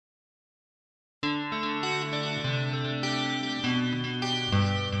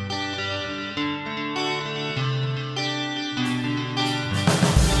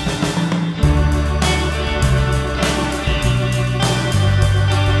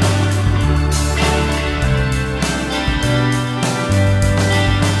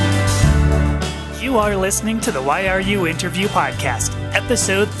You are listening to the Why Are You Interview Podcast,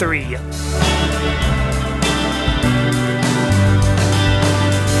 Episode 3.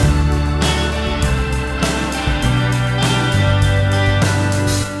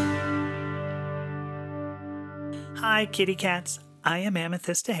 Hi, kitty cats. I am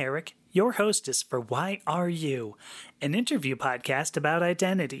Amethysta Herrick, your hostess for Why Are You, an interview podcast about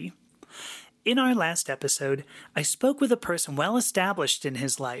identity. In our last episode, I spoke with a person well established in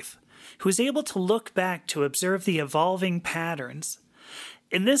his life, who is able to look back to observe the evolving patterns.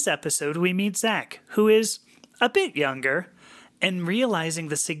 In this episode, we meet Zach, who is a bit younger, and realizing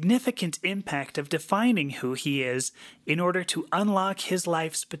the significant impact of defining who he is in order to unlock his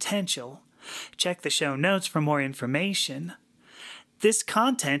life's potential. Check the show notes for more information. This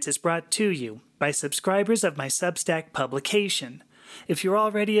content is brought to you by subscribers of my Substack publication. If you're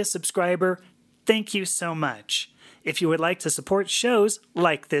already a subscriber, thank you so much. If you would like to support shows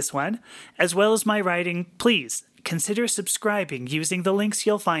like this one, as well as my writing, please consider subscribing using the links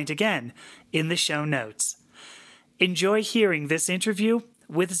you'll find again in the show notes. Enjoy hearing this interview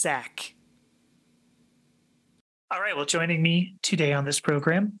with Zach. All right, well, joining me today on this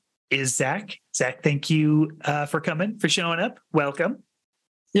program is Zach. Zach, thank you for coming, for showing up. Welcome.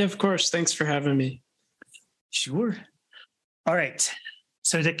 Yeah, of course. Thanks for having me. Sure. All right.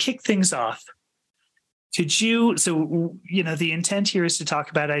 So to kick things off, the intent here is to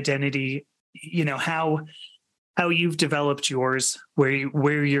talk about identity, how you've developed yours,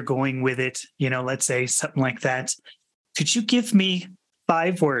 where you're going with it, let's say something like that. Could you give me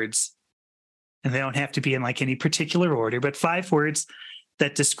 5 words, and they don't have to be in like any particular order, but 5 words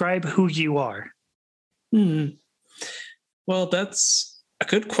that describe who you are? Well, that's a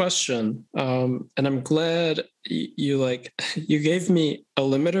good question. And I'm glad you gave me a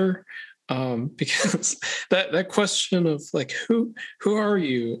limiter, because that question of like, who are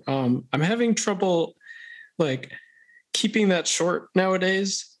you? I'm having trouble like keeping that short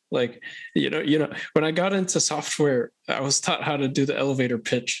nowadays. Like, when I got into software, I was taught how to do the elevator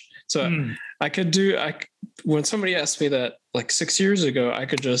pitch. So when somebody asked me that like 6 years ago, I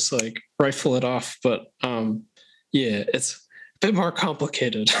could just like rifle it off. But it's a bit more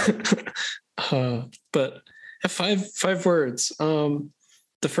complicated. But 5 words.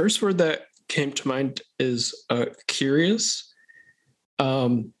 The first word that came to mind is curious.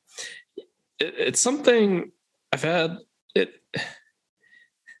 It's something I've had it.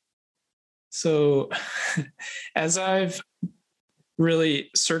 So as I've really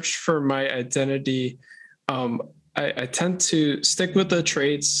searched for my identity, I tend to stick with the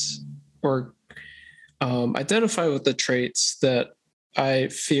traits or identify with the traits that I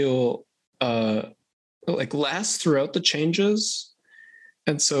feel like last throughout the changes.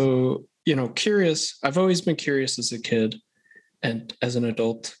 And so, curious, I've always been curious as a kid and as an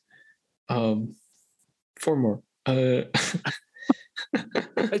adult. 4 more. How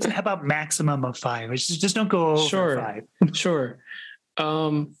about maximum of 5? Just don't go over 5. Sure.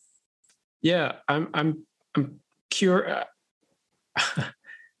 I'm curious.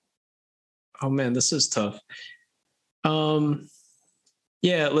 Oh man, this is tough.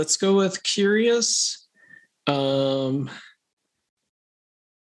 Let's go with curious.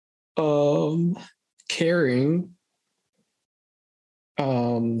 Caring.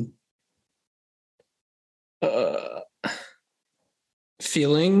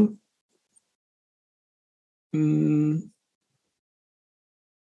 Feeling.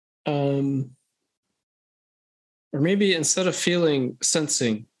 Or maybe instead of feeling,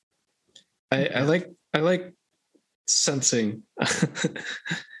 sensing. I like sensing.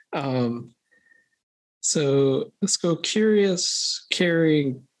 So let's go curious,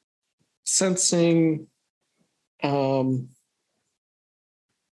 caring, sensing.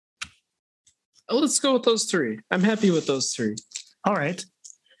 Let's go with those 3. I'm happy with those 3. All right.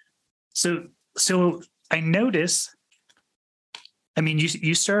 So I notice,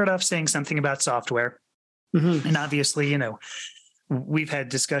 you started off saying something about software. Mm-hmm. And obviously, we've had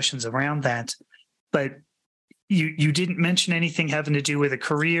discussions around that, but you didn't mention anything having to do with a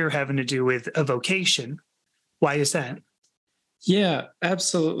career, having to do with a vocation. Why is that? Yeah,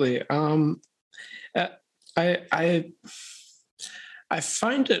 absolutely. I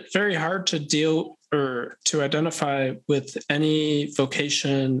find it very hard to deal or to identify with any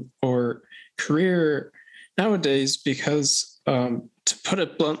vocation or career nowadays because, to put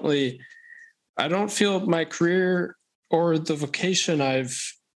it bluntly, I don't feel my career or the vocation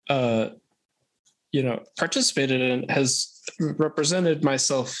I've, participated in has represented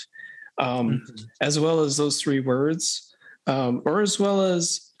myself, as well as those 3 words, or as well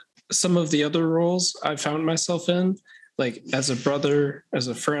as some of the other roles I found myself in, like as a brother, as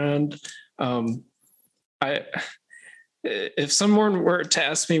a friend, I if someone were to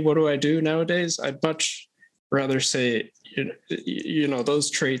ask me what do I do nowadays, I'd much rather say those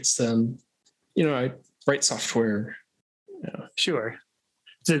traits than I write software. Yeah. Sure.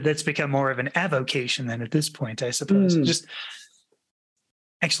 So that's become more of an avocation then at this point, I suppose. Just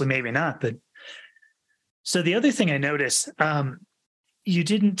actually, maybe not. But so the other thing I noticed, you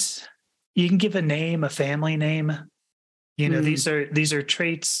can give a name, a family name. These are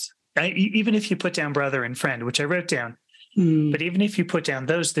traits. Even if you put down brother and friend, which I wrote down, but even if you put down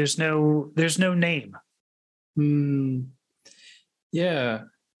those, there's no name. Yeah.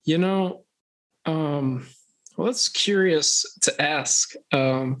 Well, that's curious to ask.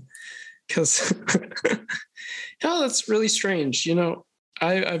 Because that's really strange.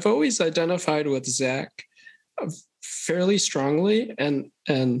 I've always identified with Zach fairly strongly, and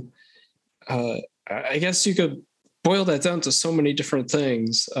I guess you could boil that down to so many different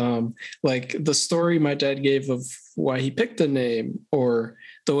things, like the story my dad gave of why he picked the name, or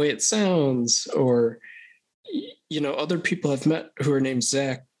the way it sounds, or other people I've met who are named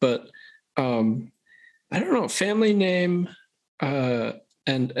Zach, but I don't know, family name, and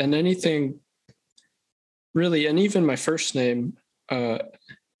anything really, and even my first name.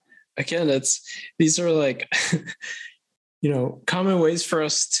 Again, these are like common ways for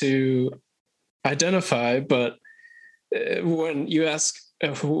us to identify, but when you ask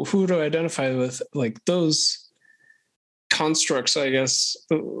who to identify with, like those constructs, I guess,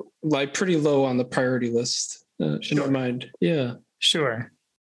 lie pretty low on the priority list in my mind. Yeah, sure.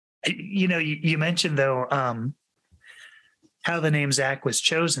 You mentioned though how the name Zach was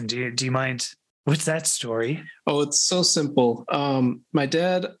chosen. Do you mind? What's that story? Oh, it's so simple. My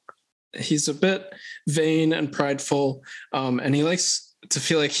dad, he's a bit vain and prideful, and he likes to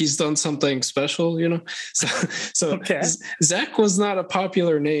feel like he's done something special, So okay. Zach was not a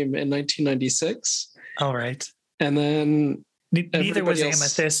popular name in 1996. All right. And then neither was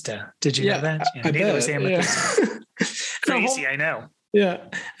Amethysta. Did you know that? Yeah, neither was Amethysta. Yeah. Crazy, I know. Yeah,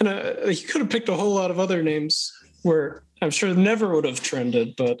 and he could have picked a whole lot of other names where I'm sure never would have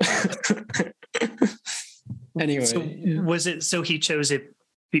trended, but anyway. So was it? So he chose it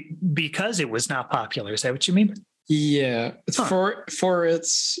because it was not popular. Is that what you mean? Yeah, for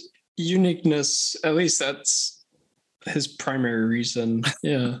its uniqueness. At least that's his primary reason.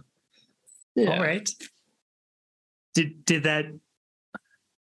 Yeah. All right. Did that?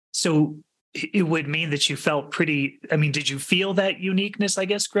 So it would mean that you felt pretty. I mean, did you feel that uniqueness? I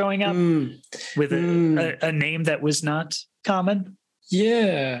guess growing up with a name that was not common.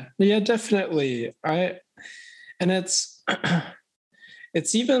 Yeah, definitely. And it's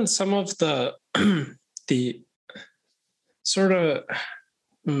even some of the the sort of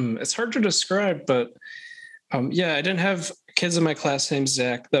it's hard to describe, but I didn't have kids in my class named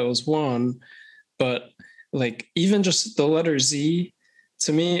Zach. That was one, but like even just the letter Z,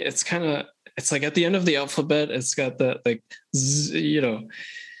 to me, it's like at the end of the alphabet, it's got that like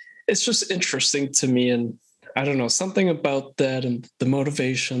it's just interesting to me, and I don't know, something about that and the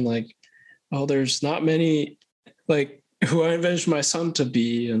motivation, like, oh, there's not many like who I envision my son to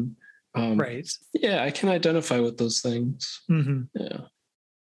be, and right. Yeah, I can identify with those things. Mm-hmm. Yeah.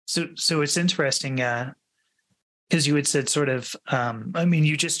 So it's interesting because you had said sort of,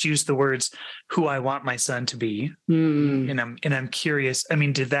 you just used the words "who I want my son to be," and I'm curious. I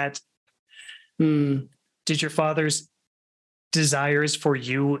mean, did your father's desires for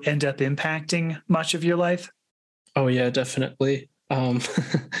you end up impacting much of your life? Oh yeah, definitely.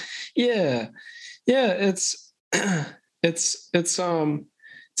 Yeah, it's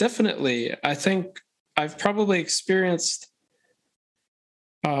definitely. I think I've probably experienced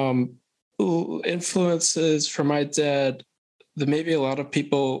influences from my dad that maybe a lot of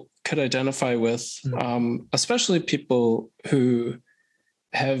people could identify with, especially people who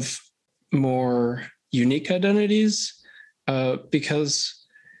have more unique identities, because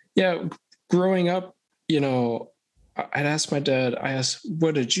growing up, I'd ask my dad,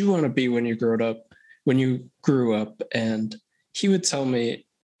 what did you want to be when you grew up? And he would tell me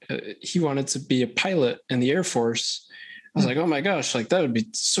he wanted to be a pilot in the Air Force. I was like, oh my gosh, like that would be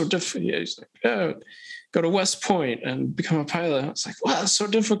so difficult. He's like, yeah, go to West Point and become a pilot. I was like, wow, that's so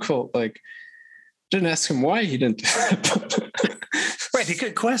difficult. Like, didn't ask him why he didn't do that. Right,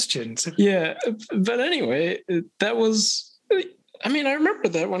 good questions. Yeah, but anyway, that was, I remember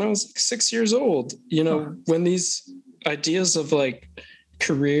that when I was like 6 years old, when these ideas of like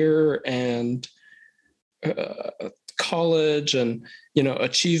career and college and,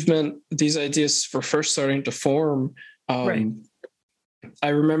 achievement, these ideas were first starting to form. Right. I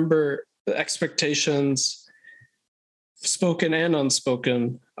remember the expectations, spoken and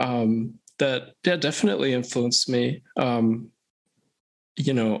unspoken, that definitely influenced me.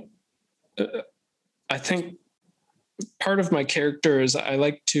 You know, I think part of my character is I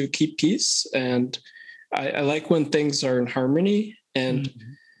like to keep peace, and I like when things are in harmony. And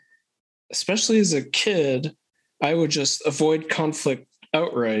especially as a kid, I would just avoid conflict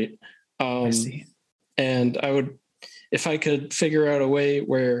outright. I see. And I would, if I could figure out a way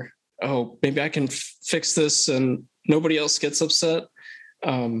where, oh, maybe I can fix this and nobody else gets upset,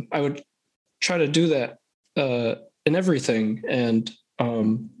 I would try to do that in everything. And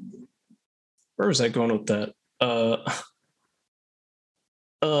where was I going with that?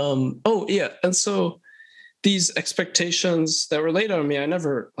 Oh yeah, and so these expectations that were laid on me, I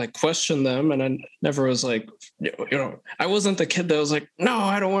never like questioned them, and I never was like, I wasn't the kid that was like, no,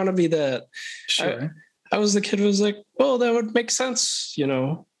 I don't want to be that. Sure. I was the kid who was like, well, that would make sense,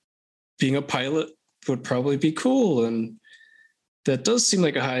 being a pilot would probably be cool, and that does seem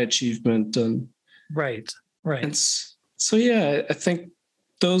like a high achievement. And right. And so yeah, I think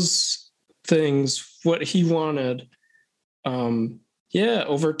those things, what he wanted,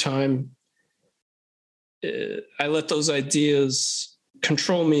 over time, I let those ideas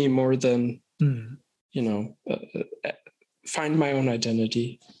control me more than, find my own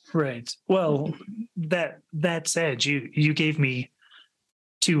identity. Right. Well, that said, you gave me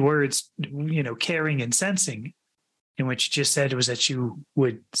two words, caring and sensing, in which you just said it was that you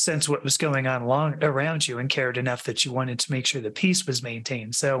would sense what was going on around you and cared enough that you wanted to make sure the peace was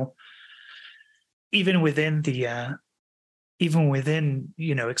maintained. So even within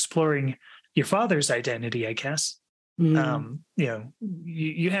exploring your father's identity, I guess, you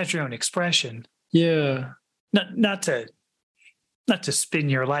had your own expression. Yeah. Not to spin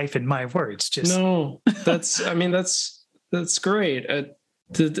your life in my words. Just no. That's great.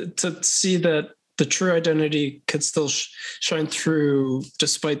 To see that the true identity could still shine through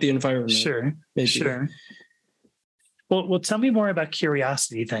despite the environment. Sure. Maybe. Sure. Well, tell me more about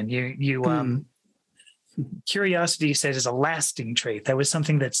curiosity then. Curiosity, you said, is a lasting trait. That was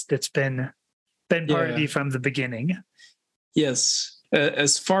something that's been part of you from the beginning. Yes,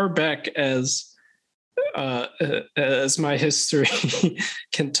 as far back as my history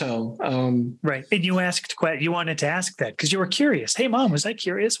can tell. Right, and you wanted to ask that because you were curious. Hey, Mom, was I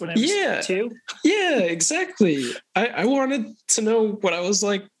curious when I was 2? Yeah, exactly. I wanted to know what I was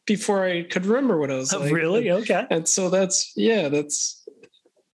like before I could remember what I was like. Really? Okay. And so that's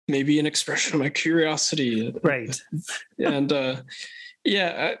maybe an expression of my curiosity. Right. And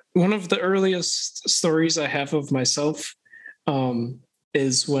one of the earliest stories I have of myself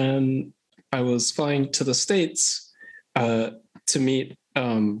is when I was flying to the States to meet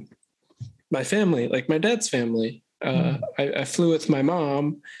my family, like my dad's family. I flew with my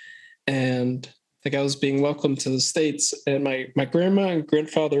mom, and like I was being welcomed to the States, and my grandma and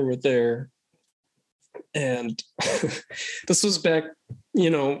grandfather were there. And this was back,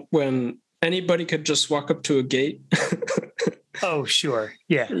 when anybody could just walk up to a gate. Oh, sure.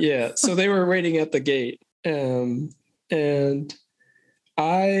 Yeah. Yeah. So they were waiting at the gate. And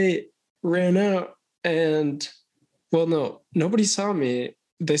I ran out, and nobody saw me.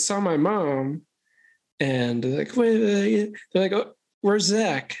 They saw my mom, and they're like, wait. They're like, oh, where's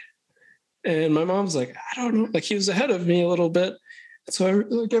Zach? And my mom's like, I don't know. Like, he was ahead of me a little bit. So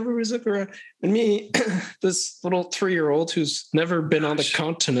everybody's looking around, and me, this little 3-year-old who's never been on the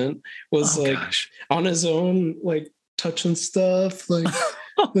continent, was on his own, like touching stuff, like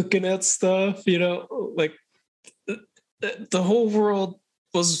looking at stuff, like the whole world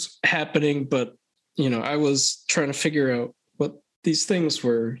was happening, but I was trying to figure out what these things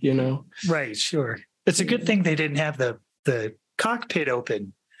were, Right, sure. It's a good thing they didn't have the cockpit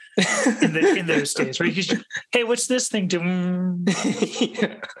open in those days, right? Hey, what's this thing doing?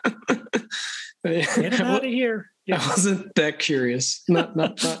 Get it out of here. Yeah. I wasn't that curious. Not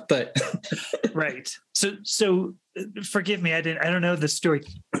that. Right. So forgive me. I don't know the story.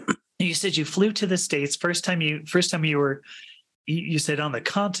 You said you flew to the States first time you were, you said, on the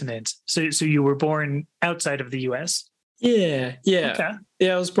continent. So you were born outside of the US? Yeah. Okay.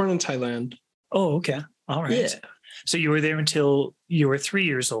 Yeah, I was born in Thailand. Oh, okay. All right. Yeah. So you were there until you were 3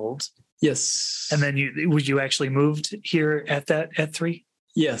 years old. Yes. And then you actually moved here at 3?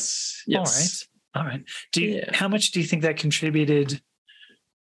 Yes. All right. How much do you think that contributed,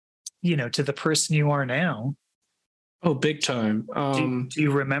 to the person you are now? Oh, big time. Do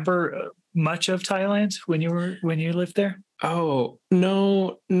you remember much of Thailand when you lived there? Oh,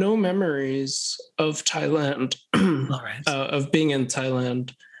 no memories of Thailand. All right. Of being in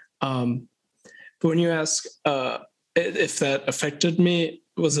Thailand. But when you ask if that affected me,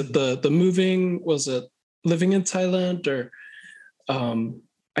 was it the moving? Was it living in Thailand? Or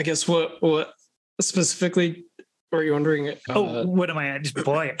I guess what specifically were you wondering? What am I?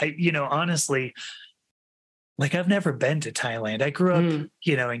 Boy, honestly, like I've never been to Thailand. I grew up,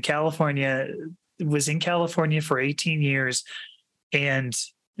 in California. Was in California for 18 years, and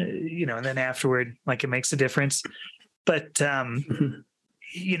and then afterward, like it makes a difference. But I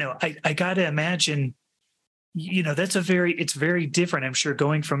got to imagine, it's very different. I'm sure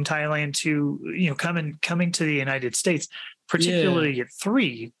going from Thailand to coming to the United States, particularly at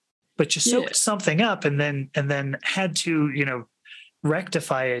 3, but you soaked something up and then had to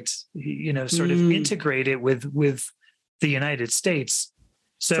rectify it, sort of integrate it with the United States.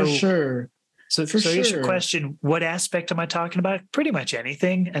 So for sure. So here's your question: what aspect am I talking about? Pretty much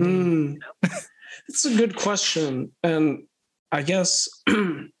anything. I mean, it's a good question, and I guess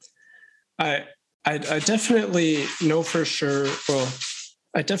I definitely know for sure. Well,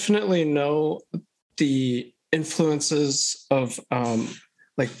 I definitely know the influences of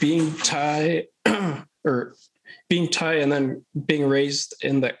like being Thai or being Thai and then being raised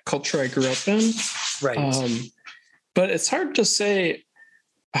in that culture I grew up in. Right. But it's hard to say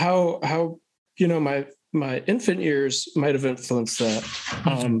how my infant years might have influenced that.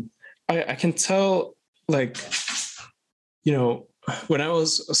 I can tell, like, when I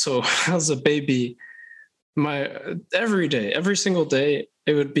was a baby, every single day,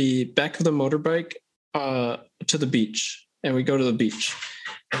 it would be back of the motorbike to the beach, and we go to the beach,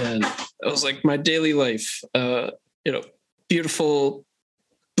 and it was like my daily life. Beautiful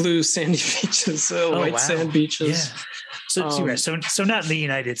blue sandy beaches, white sand beaches. Yeah. So not in the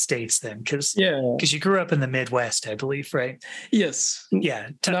United States then, because you grew up in the Midwest, I believe, right? Yes. Yeah.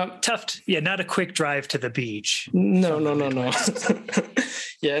 Tough. Yeah, not a quick drive to the beach. No.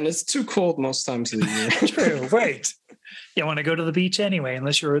 Yeah, and it's too cold most times of the year. True. Right. You want to go to the beach anyway,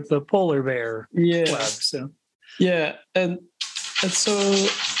 unless you're at the polar bear club. So. Yeah, and so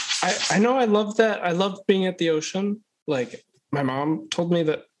I know I love that. I love being at the ocean. Like my mom told me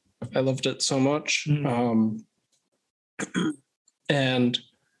that I loved it so much. And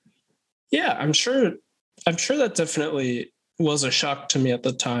yeah, I'm sure that definitely was a shock to me at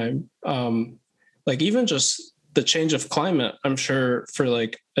the time. Like even just the change of climate, I'm sure for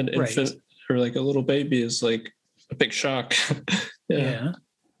like an infant or like a little baby is like a big shock. Yeah.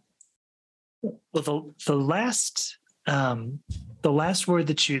 Well, the last word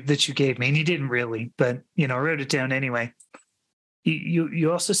that you gave me, and you didn't really, but I wrote it down anyway.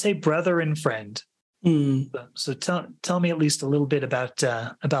 You also say brother and friend. So tell me at least a little bit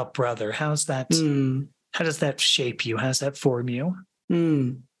about brother. How's that? How does that shape you? How does that form you?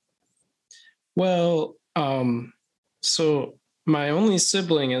 Well, so my only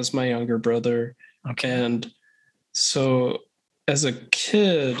sibling is my younger brother. Okay. And so as a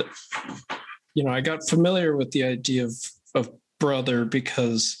kid, I got familiar with the idea of brother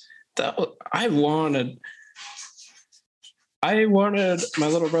because I wanted my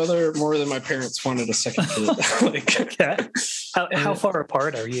little brother more than my parents wanted a second kid. How far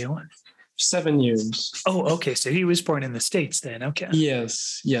apart are you? 7 years. Oh, okay. So he was born in the States then. Okay.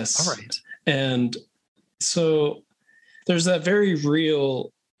 Yes. All right. And so there's that very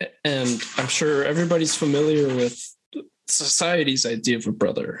real, and I'm sure everybody's familiar with society's idea of a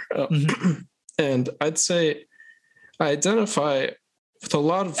brother. And I'd say I identify with a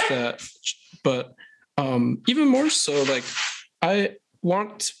lot of that, but even more so, like I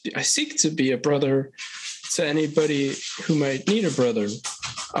seek to be a brother to anybody who might need a brother.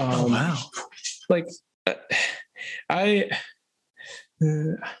 Oh, wow. Like and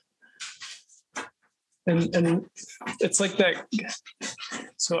it's like that.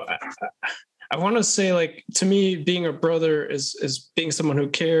 So I want to say, like, to me, being a brother is being someone who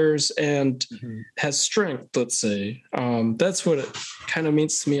cares and has strength, let's say. That's what it kind of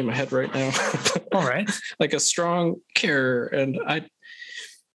means to me in my head right now. All right. Like a strong carer. And I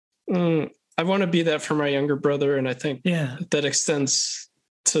want to be that for my younger brother. And I think that extends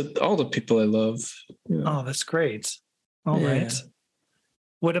to all the people I love. Yeah. Oh, that's great. All right.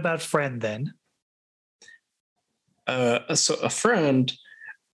 What about friend then? So a friend,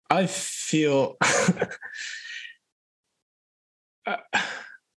 I feel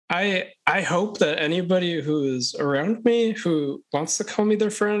I hope that anybody who is around me who wants to call me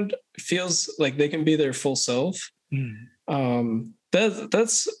their friend feels like they can be their full self.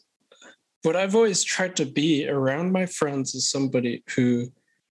 That's what I've always tried to be around my friends, is somebody who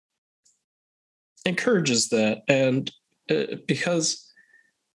encourages that. And because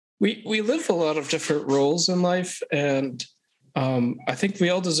we live a lot of different roles in life, and I think we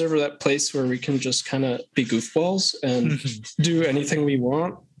all deserve that place where we can just kind of be goofballs and do anything we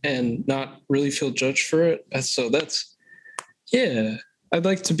want and not really feel judged for it. And so that's, I'd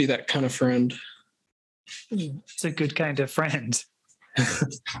like to be that kind of friend. It's a good kind of friend.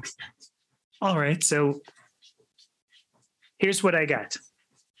 All right, so here's what I got.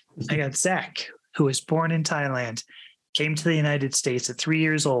 I got Zach, who was born in Thailand, came to the United States at 3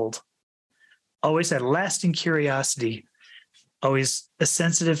 years old, always had a lasting curiosity, always a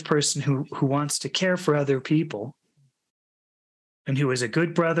sensitive person who wants to care for other people, and who is a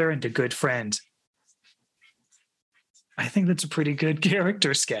good brother and a good friend. I think that's a pretty good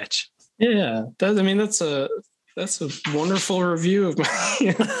character sketch. Yeah, that's a wonderful review of my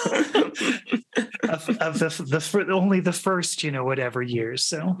only the first, whatever years.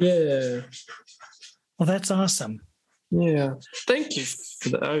 So yeah. Well, that's awesome. Yeah, thank you for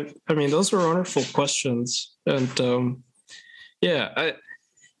that. I mean, those were wonderful questions, and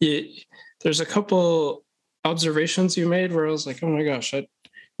there's a couple observations you made where I was like, oh my gosh, I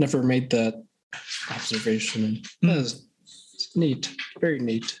never made that observation. That is neat, very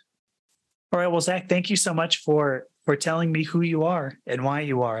neat. All right, well, Zach, thank you so much for telling me who you are and why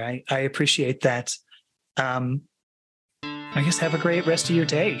you are. I appreciate that. I guess have a great rest of your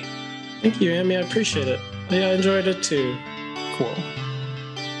day. Thank you, Amy. I appreciate it. Yeah, I enjoyed it too. Cool.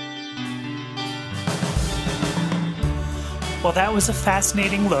 Well, that was a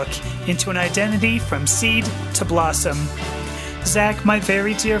fascinating look into an identity from seed to blossom. Zach, my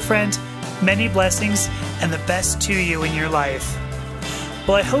very dear friend, many blessings and the best to you in your life.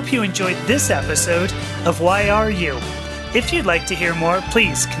 Well, I hope you enjoyed this episode of Why Are You? If you'd like to hear more,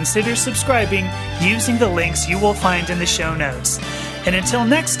 please consider subscribing using the links you will find in the show notes. And until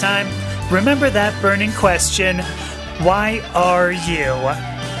next time, remember that burning question, why are you?